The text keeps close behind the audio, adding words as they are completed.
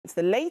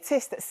the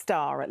latest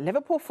star at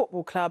Liverpool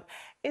Football Club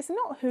is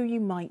not who you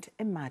might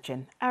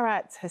imagine.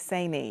 Arat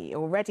Hosseini,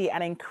 already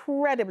an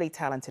incredibly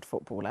talented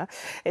footballer,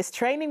 is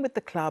training with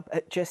the club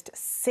at just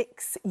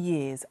 6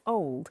 years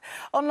old.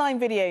 Online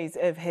videos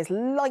of his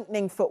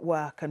lightning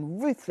footwork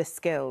and ruthless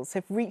skills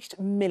have reached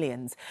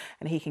millions,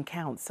 and he can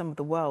count some of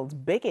the world's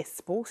biggest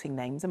sporting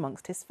names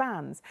amongst his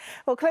fans.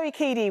 Well, Chloe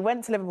Keedy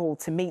went to Liverpool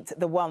to meet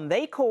the one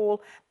they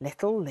call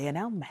Little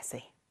Lionel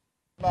Messi.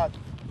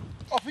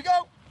 Off we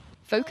go!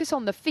 Focus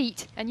on the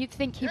feet and you'd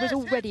think he was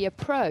already a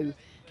pro,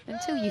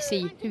 until you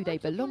see who they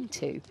belong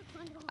to.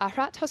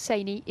 Arat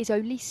Hosseini is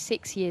only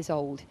 6 years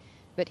old,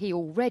 but he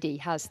already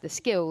has the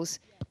skills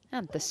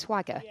and the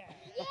swagger.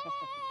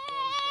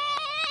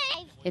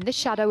 In the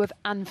shadow of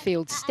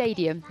Anfield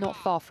Stadium, not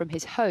far from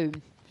his home,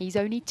 he's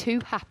only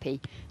too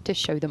happy to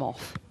show them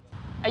off.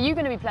 Are you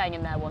going to be playing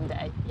in there one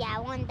day? Yeah,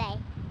 one day.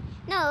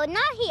 No,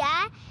 not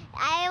here.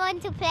 I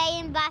want to play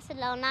in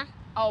Barcelona.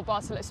 Oh,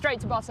 Barcelona, straight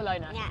to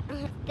Barcelona? Yeah.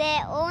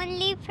 The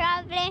only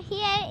problem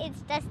here is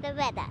just the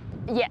weather.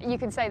 Yeah, you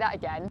can say that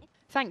again.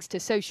 Thanks to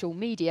social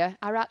media,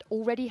 Arat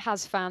already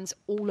has fans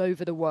all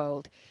over the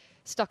world.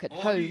 Stuck at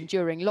home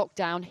during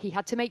lockdown, he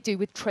had to make do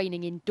with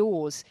training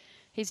indoors.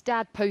 His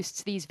dad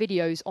posts these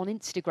videos on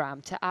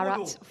Instagram to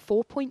Arat's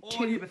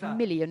 4.2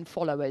 million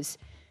followers.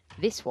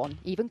 This one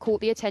even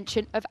caught the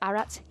attention of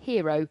Arat's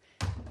hero,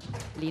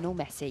 Lionel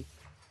Messi.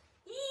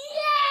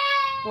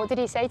 Yeah! What did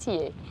he say to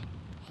you?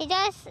 He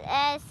just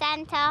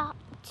sent her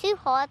 2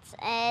 hearts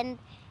and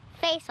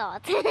face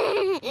heart.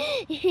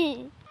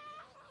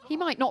 He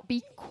might not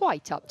be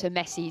quite up to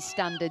Messi's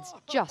standards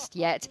just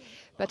yet,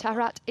 but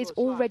Arat is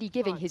already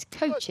giving his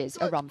coaches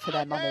a run for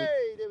their money.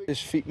 His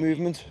feet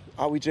movement,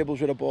 how he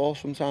dribbles with a ball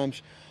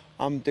sometimes.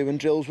 I'm doing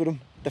drills with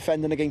him,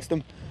 defending against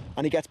him,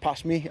 and he gets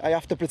past me. I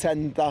have to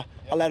pretend that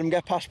I let him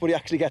get past, but he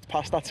actually gets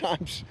past at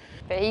times.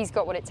 But he's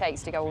got what it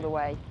takes to go all the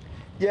way.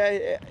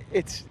 Yeah,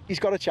 he's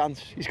got a chance.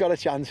 He's got a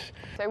chance.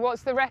 So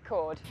what's the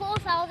record?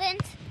 4,000.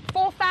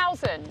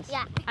 4,000?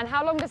 Yeah. And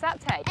how long does that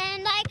take?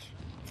 And like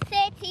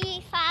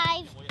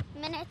 35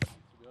 minutes.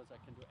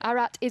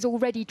 Arat is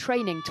already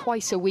training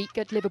twice a week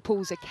at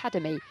Liverpool's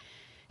academy.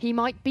 He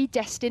might be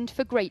destined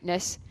for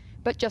greatness,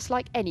 but just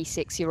like any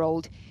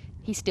 6-year-old,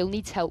 he still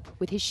needs help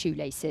with his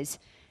shoelaces.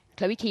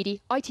 Chloe Keedy,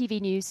 ITV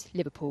News,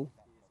 Liverpool.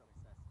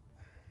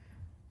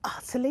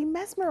 Utterly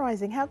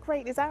mesmerising. How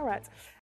great is Arat?